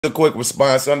a quick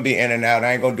response. I'm be in and out.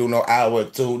 I ain't gonna do no hour or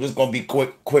two. This gonna be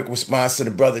quick response to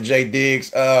the brother J Diggs.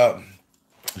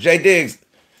 J Diggs,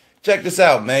 check this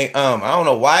out, man. I don't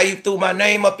know why you threw my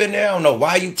name up in there. I don't know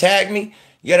why you tagged me.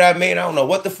 You know what I mean? I don't know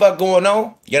what the fuck going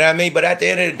on. You know what I mean? But at the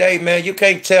end of the day, man, you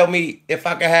can't tell me if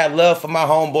I can have love for my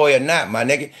homeboy or not, my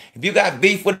nigga. If you got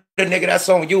beef with the nigga, that's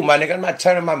on you, my nigga. I'm not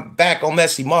turning my back on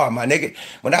Messy Marv, my nigga.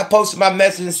 When I posted my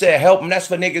message and said help him, that's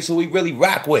for niggas who we really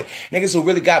rock with. Niggas who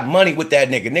really got money with that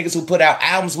nigga. Niggas who put out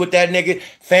albums with that nigga.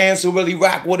 Fans who really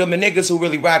rock with him and niggas who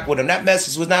really rock with him. That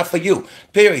message was not for you,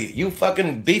 period. You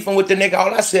fucking beefing with the nigga.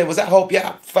 All I said was I hope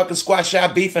y'all fucking squash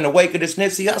y'all beef in the wake of this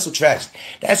Nipsey Hussle tragedy.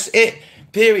 That's it.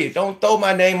 Period. Don't throw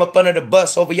my name up under the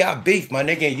bus over y'all beef, my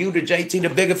nigga. And you, the JT, the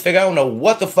Bigga Figga, I don't know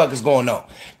what the fuck is going on.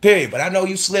 Period. But I know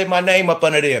you slid my name up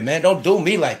under there, man. Don't do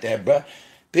me like that, bro.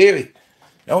 Period.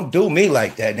 Don't do me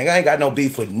like that, nigga. I ain't got no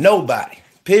beef with nobody.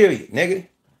 Period, nigga.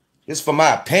 Just for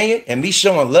my opinion and me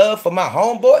showing love for my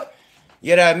homeboy.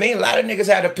 You know what I mean? A lot of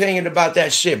niggas had opinion about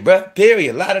that shit, bro.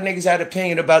 Period. A lot of niggas had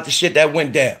opinion about the shit that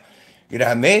went down. You know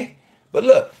what I mean? But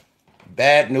look,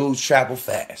 bad news travel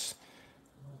fast.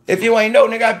 If you ain't know,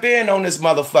 nigga, I been on this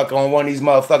motherfucker, on one of these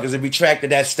motherfuckers that retracted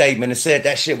that statement and said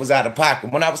that shit was out of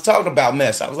pocket. When I was talking about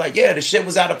Mess, I was like, yeah, the shit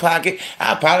was out of pocket.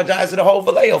 I apologize to the whole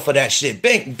Vallejo for that shit.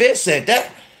 Bitch said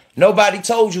that. Nobody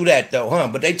told you that, though, huh?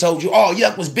 But they told you, oh,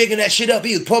 Yuck was bigging that shit up.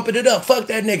 He was pumping it up. Fuck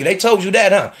that nigga. They told you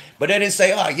that, huh? But they didn't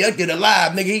say, oh, Yuck did a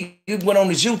live, nigga. He went on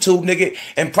his YouTube, nigga,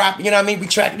 and you know what I mean,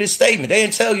 retracted his statement. They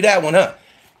didn't tell you that one, huh?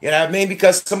 You know what I mean?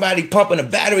 Because somebody pumping a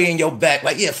battery in your back.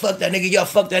 Like, yeah, fuck that nigga. Yeah,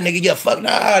 fuck that nigga. Yeah, fuck.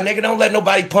 Nah, nigga, don't let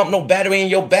nobody pump no battery in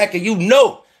your back. And you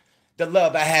know the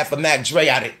love I have for Mac Dre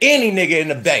out of any nigga in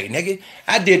the Bay, nigga.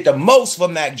 I did the most for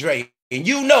Mac Dre. And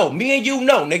you know, me and you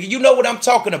know, nigga. You know what I'm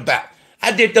talking about.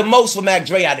 I did the most for Mac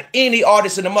Dre out of any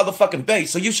artist in the motherfucking Bay.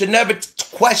 So you should never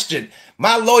question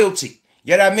my loyalty.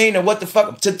 You know what I mean? And what the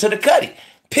fuck to the Cuddy.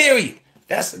 Period.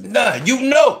 That's none. You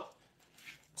know.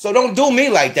 So don't do me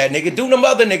like that, nigga. Do them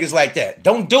other niggas like that.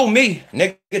 Don't do me,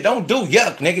 nigga. Don't do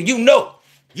Yuck, nigga. You know.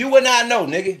 You and I know,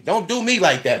 nigga. Don't do me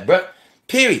like that, bro.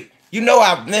 Period. You know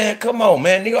man, come on,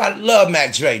 man. You know, I love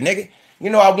Mac Dre, nigga.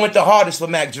 You know I went the hardest for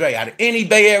Mac Dre out of any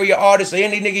Bay Area artist or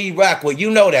any nigga he rock with.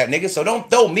 You know that, nigga. So don't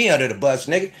throw me under the bus,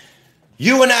 nigga.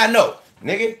 You and I know,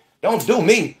 nigga. Don't do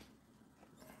me.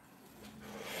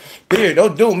 Period.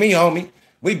 Don't do me, homie.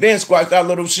 We been squashed our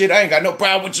little shit. I ain't got no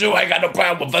problem with you. I ain't got no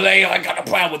problem with Vallejo. I ain't got no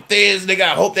problem with this, nigga.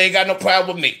 I hope they ain't got no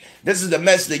problem with me. This is the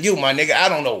message to you, my nigga. I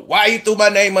don't know why you threw my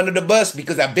name under the bus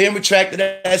because I've been retracted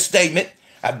that statement.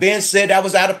 I've been said I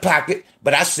was out of pocket.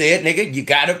 But I said, nigga, you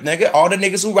got it, nigga. All the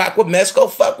niggas who rock with Mess, go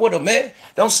fuck with him, man.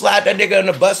 Don't slide that nigga on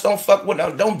the bus. Don't fuck with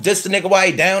him. Don't diss the nigga while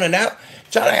he down and out.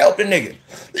 Try to help the nigga.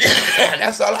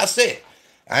 That's all I said.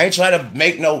 I ain't trying to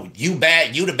make no you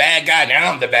bad, you the bad guy,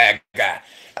 now I'm the bad guy.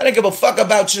 I didn't give a fuck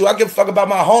about you. I give a fuck about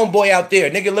my homeboy out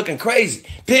there. Nigga looking crazy.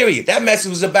 Period. That message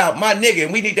was about my nigga,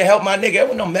 and we need to help my nigga. There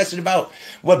was no message about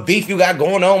what beef you got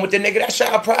going on with the nigga. That's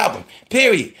y'all problem.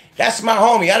 Period. That's my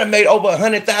homie. I done made over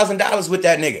 $100,000 with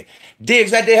that nigga.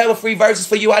 Diggs, I did hella free verses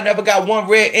for you. I never got one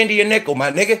red Indian nickel,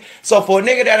 my nigga. So for a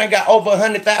nigga that I got over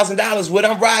 $100,000 with,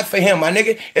 I'm ride for him, my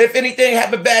nigga. If anything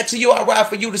happened bad to you, I ride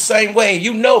for you the same way, and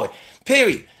you know it.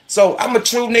 Period. So I'm a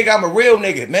true nigga. I'm a real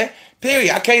nigga, man.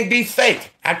 Period. I can't be fake.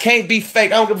 I can't be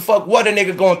fake. I don't give a fuck what a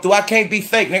nigga going through. I can't be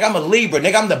fake, nigga. I'm a Libra,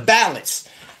 nigga. I'm the balance.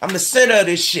 I'm the center of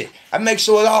this shit. I make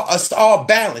sure it's all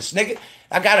balanced, nigga.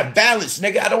 I got a balance,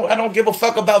 nigga. I don't give a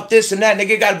fuck about this and that,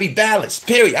 nigga. It gotta be balanced.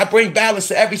 Period. I bring balance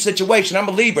to every situation. I'm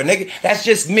a Libra, nigga. That's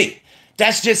just me.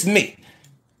 That's just me.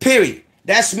 Period.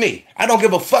 That's me. I don't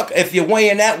give a fuck if you're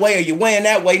weighing that way or you're weighing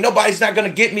that way. Nobody's not gonna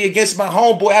get me against my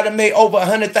homeboy I done made over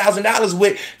 $100,000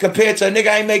 with compared to a nigga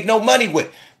I ain't make no money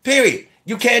with. Period.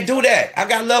 You can't do that. I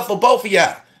got love for both of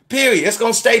y'all. Period. It's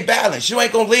gonna stay balanced. You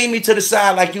ain't gonna lean me to the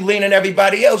side like you leaning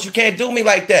everybody else. You can't do me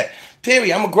like that.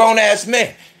 Period. I'm a grown ass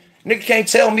man. Nigga can't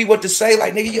tell me what to say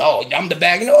like, nigga, oh, I'm the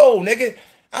bag. No, nigga.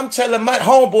 I'm telling my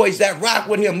homeboys that rock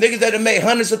with him. Niggas that have made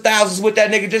hundreds of thousands with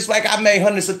that nigga just like I made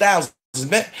hundreds of thousands,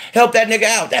 man. Help that nigga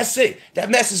out. That's it. That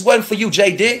message wasn't for you,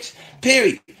 J Diggs.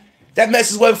 Period. That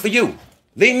message wasn't for you.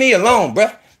 Leave me alone,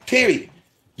 bruh. Period.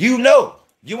 You know.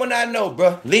 You and I know,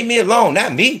 bro. Leave me alone,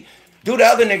 not me. Do the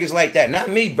other niggas like that, not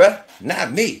me, bro.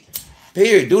 Not me.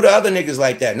 Period. Do the other niggas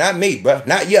like that, not me, bro.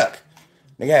 Not Yuck.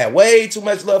 Nigga had way too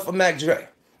much love for Mac Dre.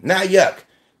 Not Yuck.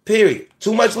 Period.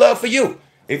 Too much love for you.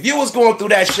 If you was going through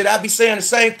that shit, I'd be saying the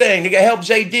same thing. Nigga, help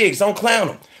J Diggs. Don't clown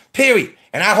him. Period.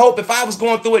 And I hope if I was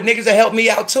going through it, niggas would help me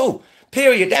out too.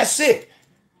 Period. That's it.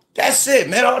 That's it,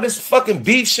 man. All this fucking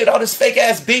beef shit, all this fake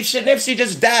ass beef shit. Nipsey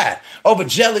just died over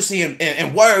jealousy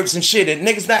and words and shit. And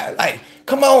niggas not like,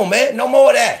 come on, man. No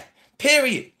more of that.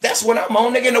 Period. That's what I'm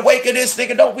on, nigga. In the wake of this,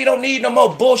 nigga, we don't need no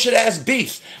more bullshit ass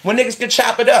beefs. When niggas can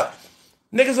chop it up.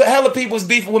 Niggas with hella people was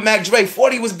beefing with Mac Dre.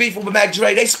 40 was beefing with Mac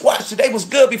Dre. They squashed it. They was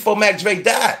good before Mac Dre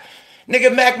died.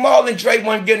 Nigga, Mac Marl and Dre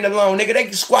wasn't getting along. Nigga,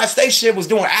 they squashed they shit, was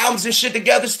doing albums and shit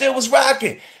together, still was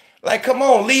rocking. Like, come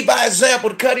on, lead by example.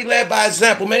 The Cuddy led by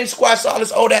example, man. He squashed all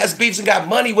this old ass beefs and got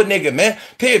money with nigga, man.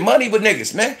 Period. Money with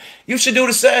niggas, man. You should do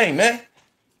the same, man.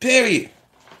 Period.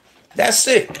 That's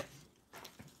it.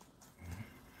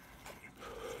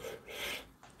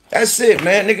 That's it,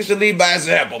 man. Niggas should lead by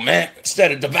example, man.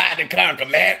 Instead of divide and conquer,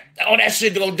 man. All that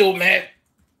shit gonna do, man.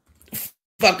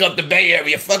 Fuck up the Bay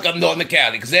Area, fuck up Northern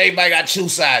Cali, because everybody got two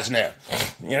sides now.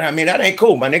 You know what I mean? That ain't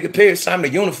cool, my nigga. Period. It's time to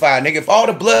unify, nigga. If all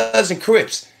the Bloods and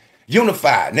Crips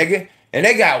unify, nigga, and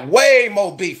they got way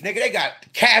more beef, nigga. They got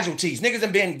casualties. Niggas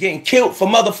have been getting killed for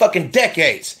motherfucking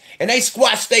decades, and they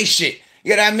squash they shit.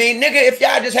 You know what I mean? Nigga, if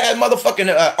y'all just had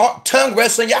motherfucking tongue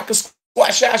wrestling, y'all could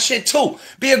squash y'all shit too.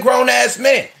 Be a grown-ass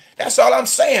man. That's all I'm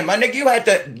saying, my nigga. You had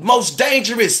the most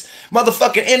dangerous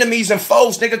motherfucking enemies and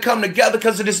foes, nigga, come together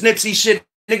because of this Nipsey shit.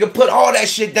 Nigga, put all that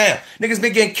shit down. Niggas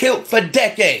been getting killed for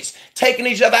decades. Taking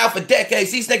each other out for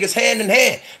decades. These niggas hand in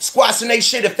hand. Squashing they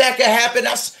shit. If that could happen,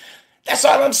 that's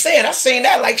all I'm saying. I seen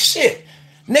that like shit.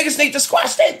 Niggas need to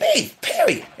squash their beef.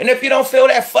 Period. And if you don't feel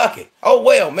that, fuck it. Oh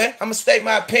well, man. I'm gonna state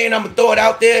my opinion. I'm gonna throw it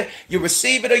out there. You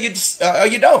receive it or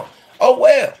you don't. Oh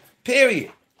well.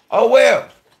 Period. Oh well.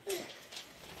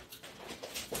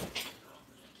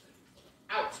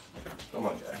 Out. Come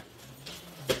on, guy.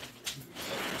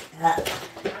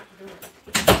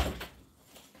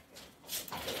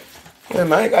 Yeah,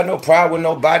 man, I ain't got no problem with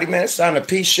nobody, man. It's time to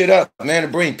piece shit up, man, to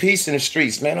bring peace in the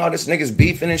streets, man. All this niggas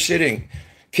beefing and shit and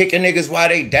kicking niggas while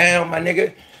they down, my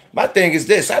nigga. My thing is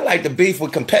this. I like to beef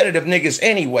with competitive niggas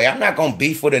anyway. I'm not going to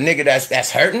beef with a nigga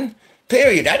that's hurting,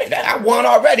 period. I won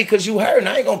already because you hurting.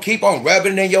 I ain't going to keep on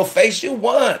rubbing it in your face. You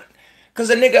won because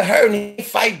a nigga hurting, he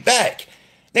fight back.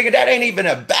 Nigga, that ain't even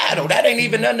a battle. That ain't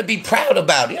even nothing to be proud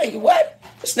about. You know what?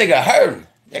 This nigga hurting.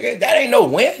 Nigga, that ain't no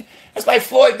win. That's like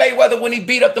Floyd Mayweather when he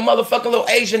beat up the motherfucking little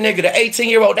Asian nigga, the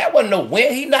 18-year-old. That wasn't no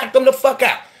win. He knocked him the fuck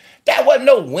out. That wasn't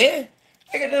no win.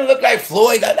 Nigga didn't look like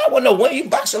Floyd. That wasn't no win. You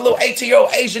boxed a little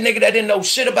 18-year-old Asian nigga that didn't know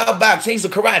shit about boxing. He's a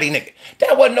karate nigga.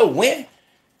 That wasn't no win.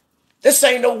 This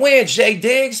ain't no win, Jay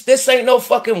Diggs. This ain't no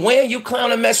fucking win. You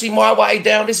clowning Messy Marv while he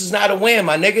down. This is not a win,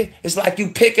 my nigga. It's like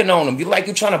you picking on him. You like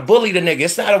you trying to bully the nigga.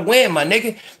 It's not a win, my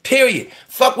nigga. Period.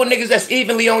 Fuck with niggas that's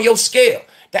evenly on your scale.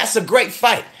 That's a great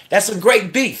fight. That's a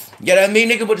great beef. You know what I mean?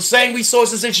 Nigga with the same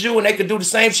resources as you and they could do the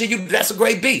same shit you do. That's a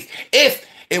great beef. If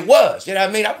it was, you know what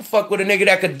I mean? I could fuck with a nigga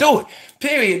that could do it.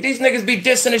 Period. These niggas be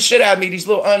dissing the shit out of me, these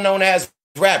little unknown ass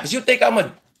rappers. You think I'm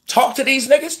gonna talk to these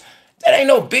niggas? That ain't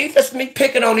no beef. That's me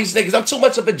picking on these niggas. I'm too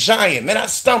much of a giant, man. I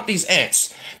stump these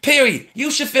ants. Period.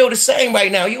 You should feel the same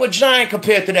right now. You a giant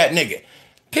compared to that nigga.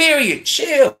 Period.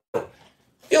 Chill. You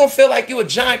don't feel like you a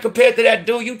giant compared to that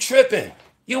dude. You tripping.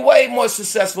 You way more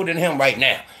successful than him right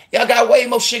now. Y'all got way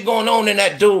more shit going on than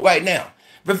that dude right now.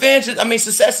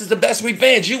 Success is the best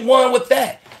revenge. You won with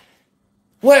that.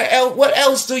 What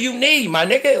else do you need, my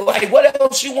nigga? Like, what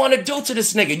else you want to do to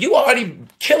this nigga? You already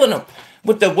killing him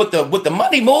with the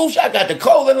money moves. Y'all got the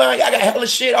clothing line. Y'all got hella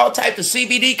shit. All types of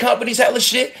CBD companies, hella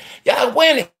shit. Y'all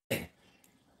winning.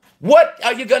 What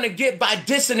are you gonna get by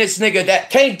dissing this nigga that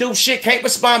can't do shit, can't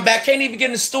respond back, can't even get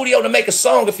in the studio to make a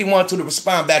song if he wants to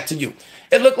respond back to you?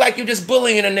 It look like you just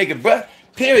bullying a nigga, bruh.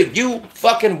 Period. You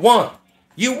fucking won.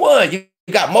 You won. You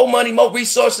got more money, more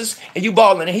resources, and you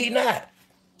balling, and he not.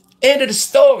 End of the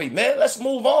story, man. Let's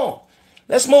move on.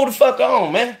 Let's move the fuck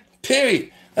on, man.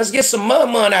 Period. Let's get some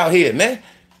money out here, man.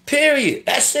 Period.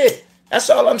 That's it. That's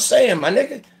all I'm saying, my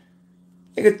nigga.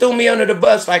 Nigga threw me under the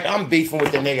bus like I'm beefing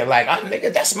with the nigga. Like,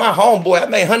 nigga, that's my homeboy. I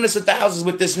made hundreds of thousands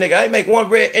with this nigga. I ain't make one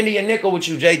red Indian nickel with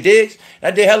you, Jay Diggs.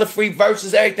 I did hella free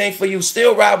verses, everything for you.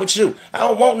 Still ride with you. I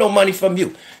don't want no money from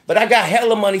you. But I got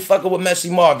hella money fucking with Messy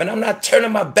Marv, and I'm not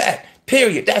turning my back.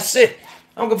 Period. That's it.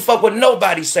 I don't give a fuck what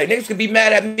nobody say. Niggas can be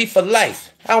mad at me for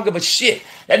life. I don't give a shit.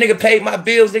 That nigga paid my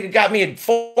bills. Nigga got me in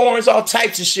foreigns, all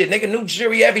types of shit. Nigga, new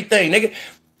jury, everything.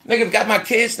 Nigga got my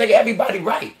kids. Nigga, everybody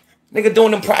right. Nigga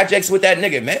doing them projects with that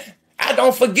nigga, man. I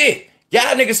don't forget.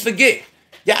 Y'all niggas forget.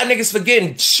 Y'all niggas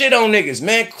forgetting shit on niggas,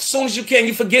 man. As soon as you can,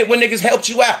 you forget when niggas helped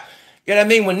you out. You know what I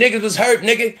mean? When niggas was hurt,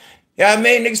 nigga. You know what I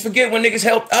mean? Niggas forget when niggas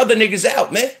helped other niggas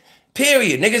out, man.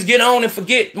 Period. Niggas get on and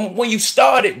forget when you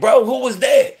started, bro. Who was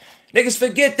there? Niggas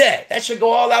forget that. That should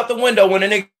go all out the window when a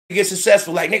nigga gets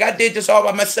successful. Like, nigga, I did this all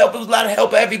by myself. It was a lot of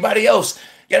help of everybody else.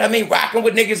 You know what I mean? Rocking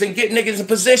with niggas and getting niggas in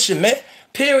position, man.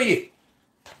 Period.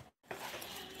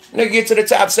 Nigga get to the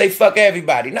top, say fuck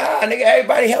everybody. Nah, nigga,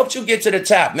 everybody helped you get to the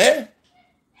top, man.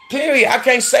 Period. I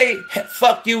can't say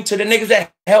fuck you to the niggas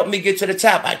that helped me get to the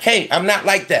top. I can't. I'm not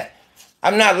like that.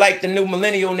 I'm not like the new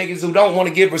millennial niggas who don't want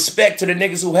to give respect to the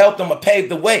niggas who helped them or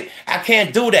paved the way. I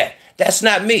can't do that. That's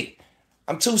not me.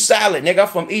 I'm too solid, nigga. I'm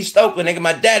from East Oakland, nigga.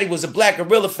 My daddy was a black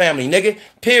gorilla family, nigga.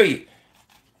 Period.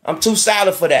 I'm too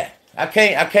solid for that. I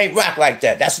can't rock like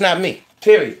that. That's not me.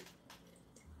 Period.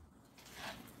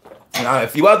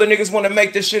 If you other niggas want to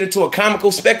make this shit into a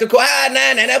comical spectacle,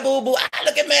 that boo-boo,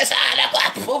 look at Mess,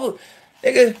 that boo-boo.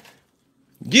 Nigga,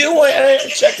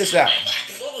 check this out.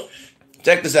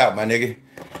 Check this out, my nigga.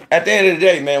 At the end of the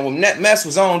day, man, when Mess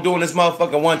was on doing this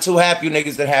motherfucker, one too happy you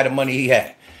niggas that had the money he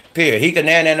had. Period. He can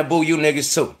and the boo you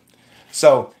niggas too.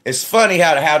 So it's funny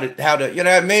how the you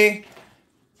know what I mean?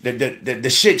 The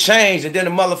shit changed and then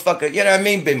the motherfucker, you know what I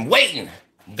mean, been waiting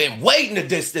to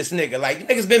diss this nigga. Like,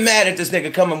 niggas been mad at this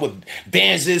nigga coming with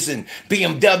Benzes and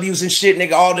BMWs and shit,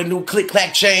 nigga, all the new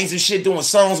click-clack chains and shit, doing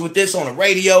songs with this on the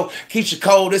radio, Keisha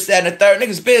Cole, this, that, and the third.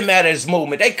 Niggas been mad at this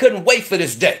movement. They couldn't wait for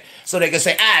this day. So they could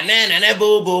say, that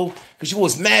boo-boo, because you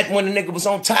was mad when the nigga was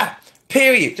on top.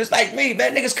 Period. Just like me,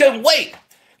 man. Niggas couldn't wait.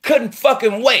 Couldn't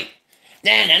fucking wait.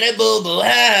 That boo-boo,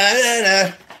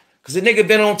 Because the nigga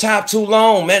been on top too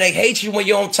long, man. They hate you when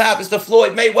you're on top. It's the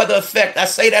Floyd Mayweather effect. I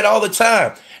say that all the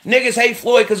time. Niggas hate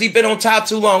Floyd because he been on top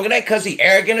too long. It ain't because he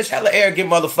arrogant. It's hella arrogant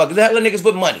motherfuckers. Hella niggas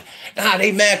with money. Nah,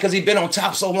 they mad because he been on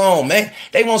top so long, man.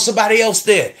 They want somebody else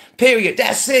there. Period.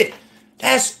 That's it.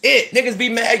 That's it. Niggas be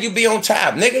mad you be on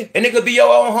top, nigga. And nigga be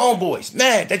your own homeboys.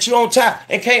 Mad that you on top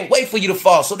and can't wait for you to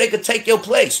fall so they could take your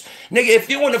place. Nigga, if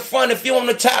you in the front, if you on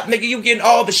the top, nigga, you getting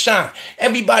all the shine.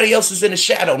 Everybody else is in the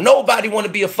shadow. Nobody want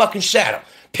to be a fucking shadow.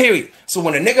 Period. So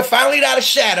when a nigga finally out of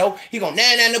shadow, he gon'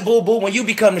 the boo-boo when you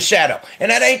become the shadow.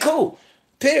 And that ain't cool.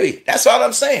 Period. That's all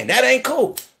I'm saying. That ain't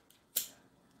cool.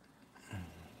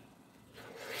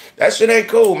 That shit ain't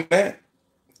cool, man.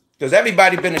 Because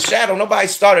everybody been in the shadow. Nobody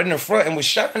started in the front and was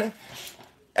shining.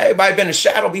 Everybody been in the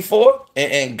shadow before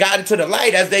and got into the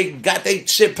light as they got their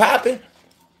shit popping.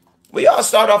 We all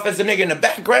start off as a nigga in the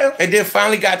background and then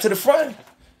finally got to the front.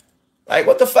 Like,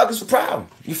 what the fuck is the problem?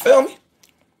 You feel me?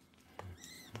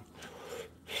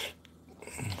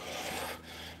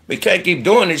 We can't keep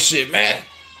doing this shit, man.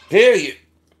 Period.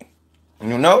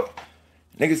 You know?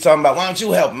 Niggas talking about, why don't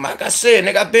you help them? Like I said,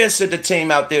 nigga, I been sent the team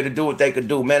out there to do what they could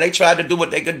do, man. They tried to do what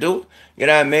they could do. You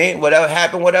know what I mean? Whatever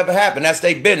happened. That's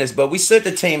their business. But we sent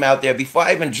the team out there before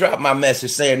I even dropped my message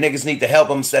saying niggas need to help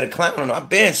them instead of clowning them. I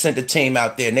been sent the team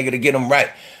out there, nigga, to get them right.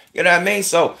 You know what I mean?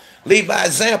 So, lead by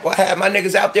example. I had my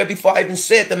niggas out there before I even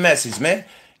said the message, man.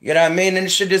 You know what I mean? And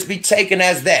it should just be taken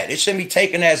as that. It shouldn't be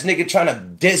taken as nigga trying to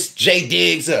diss J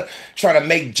Diggs or trying to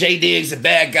make J Diggs a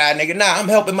bad guy, nigga. Nah, I'm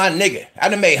helping my nigga. I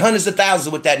done made hundreds of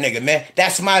thousands with that nigga, man.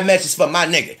 That's my message for my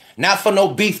nigga. Not for no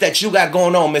beef that you got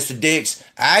going on, Mr. Diggs.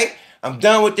 All right? I'm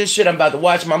done with this shit. I'm about to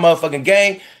watch my motherfucking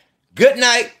game. Good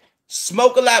night.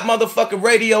 Smoke a lot motherfucking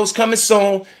radios coming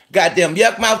soon. Goddamn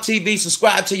Yukmouth TV.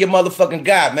 Subscribe to your motherfucking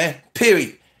guy, man.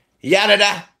 Period. Yada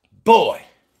da. Boy.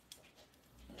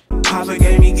 Papa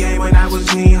gave me game when I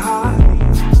was knee high.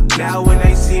 Now when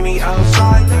they see me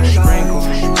outside, they sprinkle.